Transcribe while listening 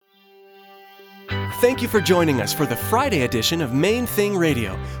Thank you for joining us for the Friday edition of Main Thing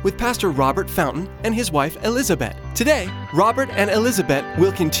Radio with Pastor Robert Fountain and his wife Elizabeth. Today, Robert and Elizabeth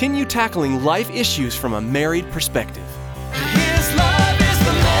will continue tackling life issues from a married perspective. His love is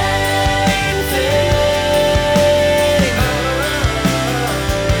the main thing.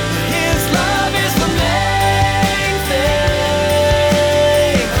 His love is the main thing.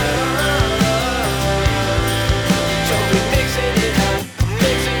 So we're mixing it up,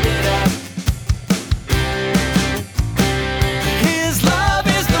 mixing it up. His love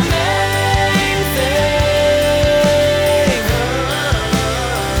is the main thing.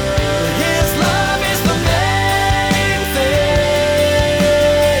 His love is the main thing.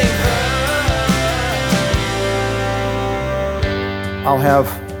 I'll have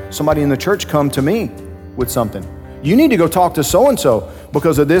somebody in the church come to me with something. You need to go talk to so-and-so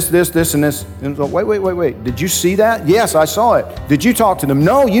because of this, and this. And so, wait. Did you see that? Yes, I saw it. Did you talk to them?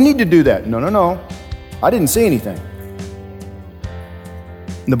 No, you need to do that. No. I didn't see anything.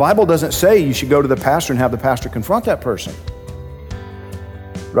 And the Bible doesn't say you should go to the pastor and have the pastor confront that person.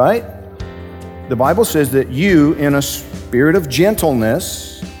 Right? The Bible says that you, in a spirit of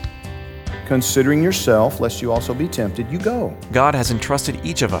gentleness, considering yourself, lest you also be tempted, you go. God has entrusted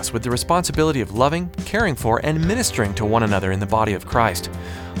each of us with the responsibility of loving, caring for, and ministering to one another in the body of Christ.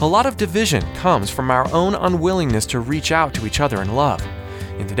 A lot of division comes from our own unwillingness to reach out to each other in love.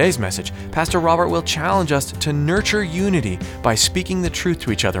 In today's message, Pastor Robert will challenge us to nurture unity by speaking the truth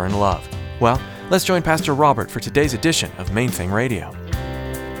to each other in love. Well, let's join Pastor Robert for today's edition of Main Thing Radio.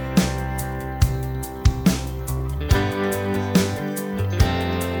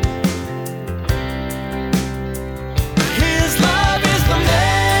 His love is the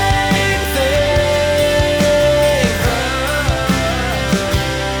main thing.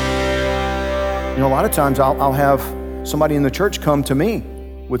 You know, a lot of times I'll have somebody in the church come to me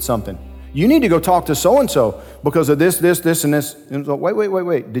with something. You need to go talk to so-and-so because of this, and this. And so,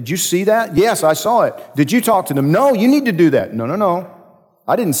 wait. Did you see that? Yes, I saw it. Did you talk to them? No, you need to do that. No.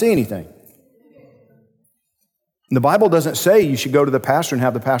 I didn't see anything. And the Bible doesn't say you should go to the pastor and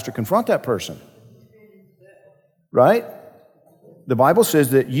have the pastor confront that person. Right? The Bible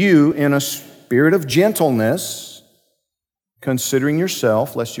says that you, in a spirit of gentleness, considering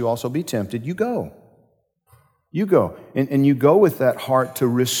yourself, lest you also be tempted, you go. You go. And you go with that heart to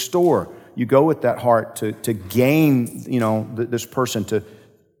restore. You go with that heart to gain, this person, to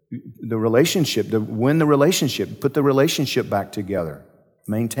the relationship, to win the relationship, put the relationship back together,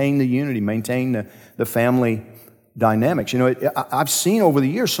 maintain the unity, maintain the family dynamics. I've seen over the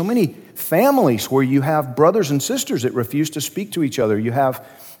years so many families where you have brothers and sisters that refuse to speak to each other. You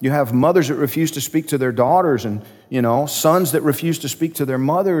have mothers that refuse to speak to their daughters, and sons that refuse to speak to their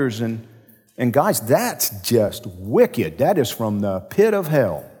mothers, and guys, that's just wicked. That is from the pit of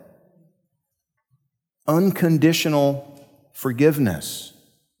hell. Unconditional forgiveness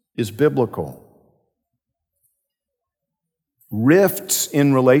is biblical. Rifts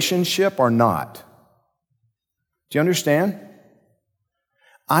in relationship are not. Do you understand?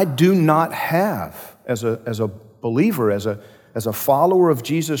 I do not have, as a believer, as a follower of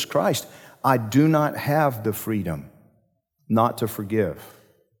Jesus Christ, I do not have the freedom not to forgive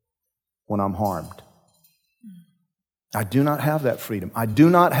when I'm harmed. I do not have that freedom. I do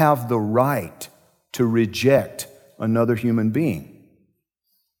not have the right to reject another human being.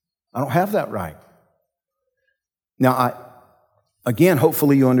 I don't have that right. Now, again,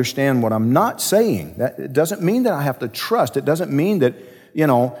 hopefully you understand what I'm not saying. It doesn't mean that I have to trust. It doesn't mean that,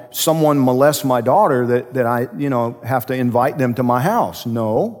 someone molests my daughter that I, have to invite them to my house.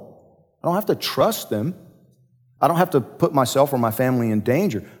 No, I don't have to trust them. I don't have to put myself or my family in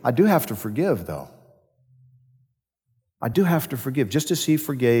danger. I do have to forgive, though. I do have to forgive, just as He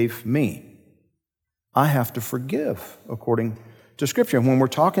forgave me. I have to forgive according to Scripture. And when we're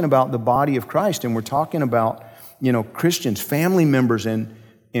talking about the body of Christ and we're talking about, Christians, family members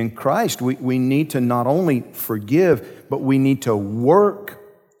in Christ, we need to not only forgive, but we need to work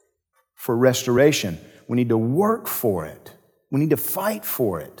for restoration. We need to work for it. We need to fight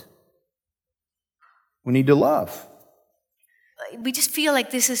for it. We need to love. We just feel like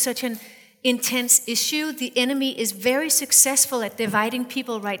this is such an intense issue. The enemy is very successful at dividing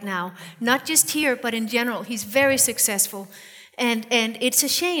people right now. Not just here, but in general. He's very successful. And it's a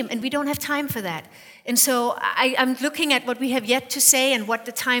shame, and we don't have time for that. And so I'm looking at what we have yet to say and what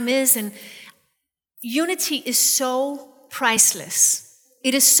the time is, and unity is so priceless.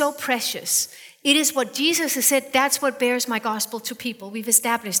 It is so precious. It is what Jesus has said, that's what bears my gospel to people. We've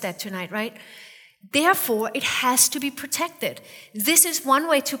established that tonight, right? Therefore, it has to be protected. This is one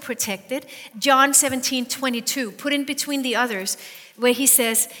way to protect it. John 17:22, put in between the others, where he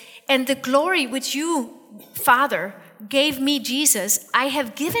says, And the glory which you, Father, gave me, Jesus, I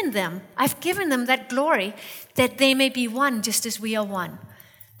have given them. I've given them that glory that they may be one just as we are one.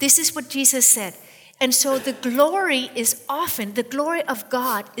 This is what Jesus said. And so the glory of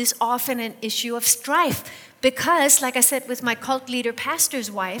God is often an issue of strife because, like I said, with my cult leader pastor's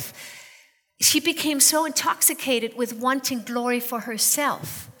wife, she became so intoxicated with wanting glory for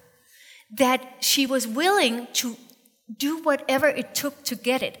herself that she was willing to do whatever it took to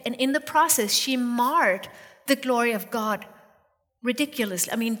get it. And in the process, she marred the glory of God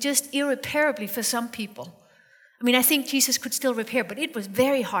ridiculously. I mean, just irreparably for some people. I mean, I think Jesus could still repair, but it was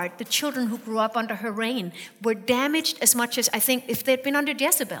very hard. The children who grew up under her reign were damaged as much as I think if they'd been under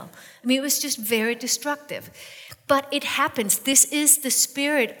Jezebel. I mean, it was just very destructive. But it happens. This is the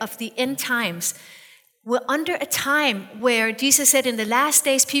spirit of the end times. We're under a time where Jesus said in the last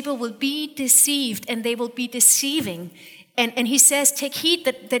days people will be deceived and they will be deceiving. And he says, take heed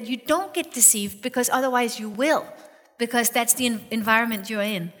that you don't get deceived because otherwise you will, because that's the environment you're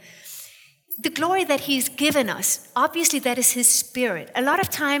in. The glory that he's given us, obviously that is his spirit. A lot of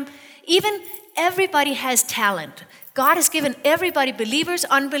time, even everybody has talent. God has given everybody, believers,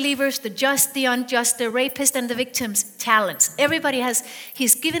 unbelievers, the just, the unjust, the rapist, and the victims, talents.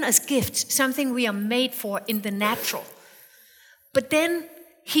 He's given us gifts, something we are made for in the natural. But then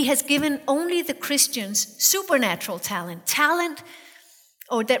he has given only the Christians supernatural talent,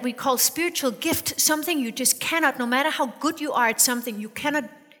 or that we call spiritual gift, something you just cannot, no matter how good you are at something,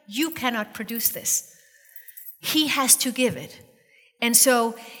 you cannot produce this. He has to give it. And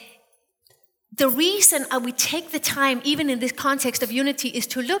so the reason we take the time, even in this context of unity, is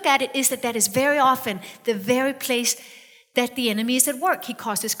to look at it is that is very often the very place that the enemy is at work. He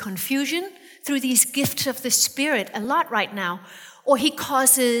causes confusion through these gifts of the Spirit a lot right now. Or he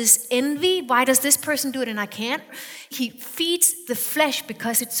causes envy. Why does this person do it and I can't? He feeds the flesh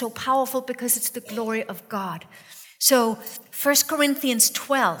because it's so powerful, because it's the glory of God. So 1 Corinthians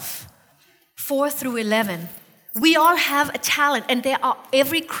 12, 4 through 11. We all have a talent, and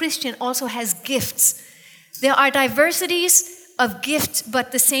every Christian also has gifts. There are diversities of gifts,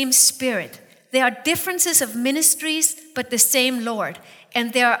 but the same Spirit. There are differences of ministries, but the same Lord.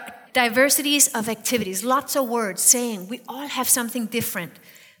 And there are diversities of activities, lots of words saying we all have something different,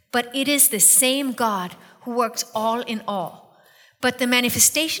 but it is the same God who works all in all. But the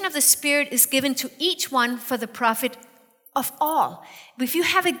manifestation of the Spirit is given to each one for the profit of all. If you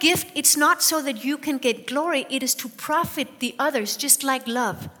have a gift, it's not so that you can get glory, it is to profit the others, just like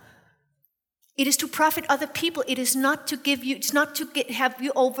love. It is to profit other people. It is not to give you, it's not to have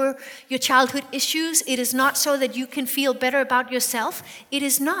you over your childhood issues. It is not so that you can feel better about yourself. It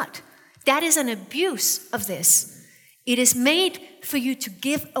is not. That is an abuse of this. It is made for you to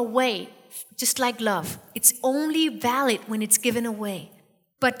give away, just like love. It's only valid when it's given away.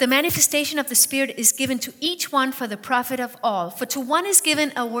 But the manifestation of the Spirit is given to each one for the profit of all. For to one is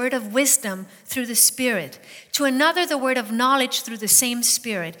given a word of wisdom through the Spirit, to another the word of knowledge through the same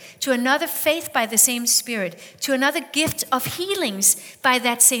Spirit, to another faith by the same Spirit, to another gift of healings by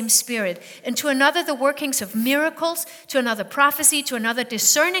that same Spirit, and to another the workings of miracles, to another prophecy, to another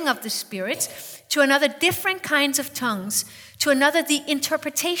discerning of the spirits, to another different kinds of tongues, to another the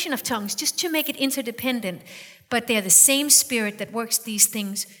interpretation of tongues, just to make it interdependent. But they are the same Spirit that works these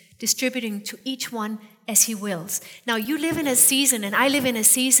things, distributing to each one as he wills. Now, you live in a season, and I live in a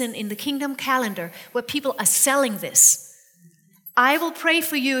season in the kingdom calendar where people are selling this. I will pray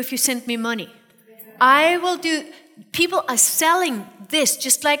for you if you send me money. People are selling this,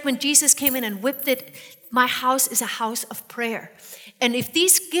 just like when Jesus came in and whipped it. My house is a house of prayer. And if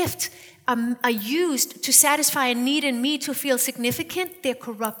these gifts are used to satisfy a need in me to feel significant, they're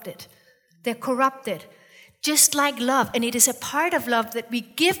corrupted. They're corrupted. Just like love, and it is a part of love that we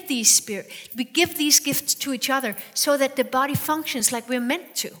give these gifts to each other so that the body functions like we're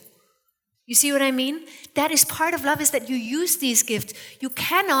meant to. You see what I mean? That is part of love, is that you use these gifts. You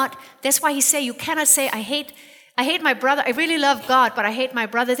cannot, that's why you cannot say, I hate my brother, I really love God, but I hate my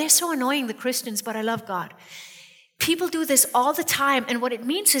brother. They're so annoying, the Christians, but I love God. People do this all the time, and what it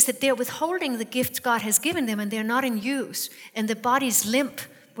means is that they're withholding the gifts God has given them, and they're not in use, and the body's limp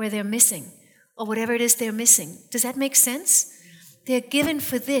where they're missing. Or whatever it is they're missing. Does that make sense? They're given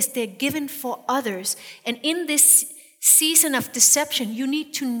for this. They're given for others. And in this season of deception, you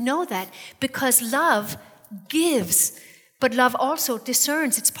need to know that, because love gives, but love also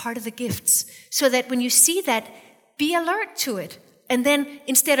discerns. It's part of the gifts. So that when you see that, be alert to it. And then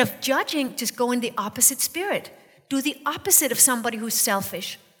instead of judging, just go in the opposite spirit. Do the opposite of somebody who's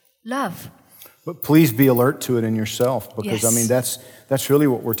selfish. Love. But please be alert to it in yourself, because Yes. I mean that's really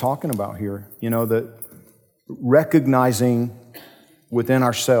what we're talking about here. You know, that recognizing within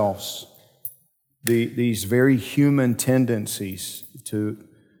ourselves these very human tendencies to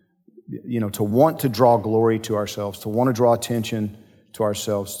want to draw glory to ourselves, to want to draw attention to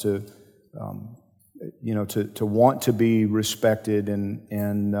ourselves, to want to be respected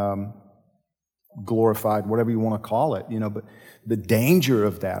and glorified, whatever you want to call it. But the danger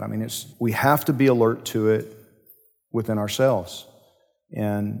of that, we have to be alert to it within ourselves.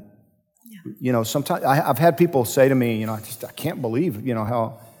 And sometimes I've had people say to me, I can't believe,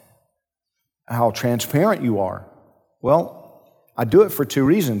 how transparent you are. Well, I do it for two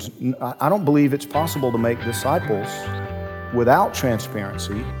reasons. I don't believe it's possible to make disciples without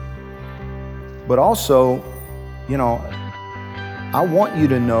transparency. But also, I want you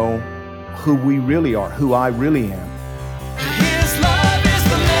to know who we really are, who I really am. His love is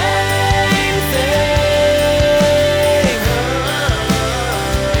the main thing.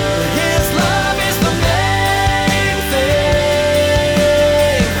 His love is the main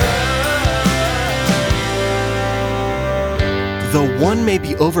thing. Though one may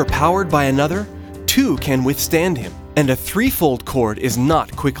be overpowered by another, two can withstand him, and a threefold cord is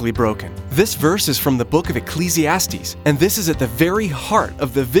not quickly broken. This verse is from the book of Ecclesiastes, and this is at the very heart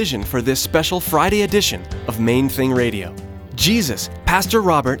of the vision for this special Friday edition of Main Thing Radio. Jesus, Pastor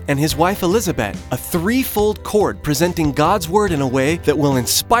Robert, and his wife Elizabeth, a threefold cord presenting God's Word in a way that will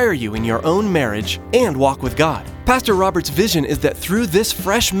inspire you in your own marriage and walk with God. Pastor Robert's vision is that through this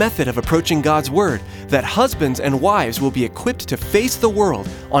fresh method of approaching God's Word, that husbands and wives will be equipped to face the world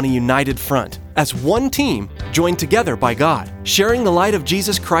on a united front, as one team joined together by God, sharing the light of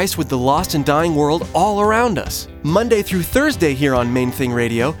Jesus Christ with the lost and dying world all around us. Monday through Thursday here on Main Thing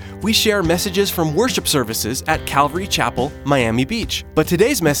Radio, we share messages from worship services at Calvary Chapel, Miami Beach. But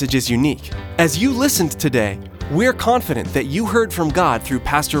today's message is unique. As you listened today, we're confident that you heard from God through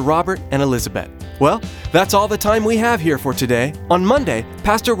Pastor Robert and Elizabeth. Well, that's all the time we have here for today. On Monday,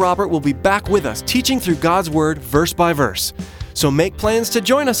 Pastor Robert will be back with us teaching through God's Word verse by verse. So make plans to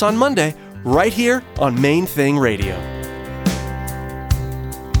join us on Monday right here on Main Thing Radio.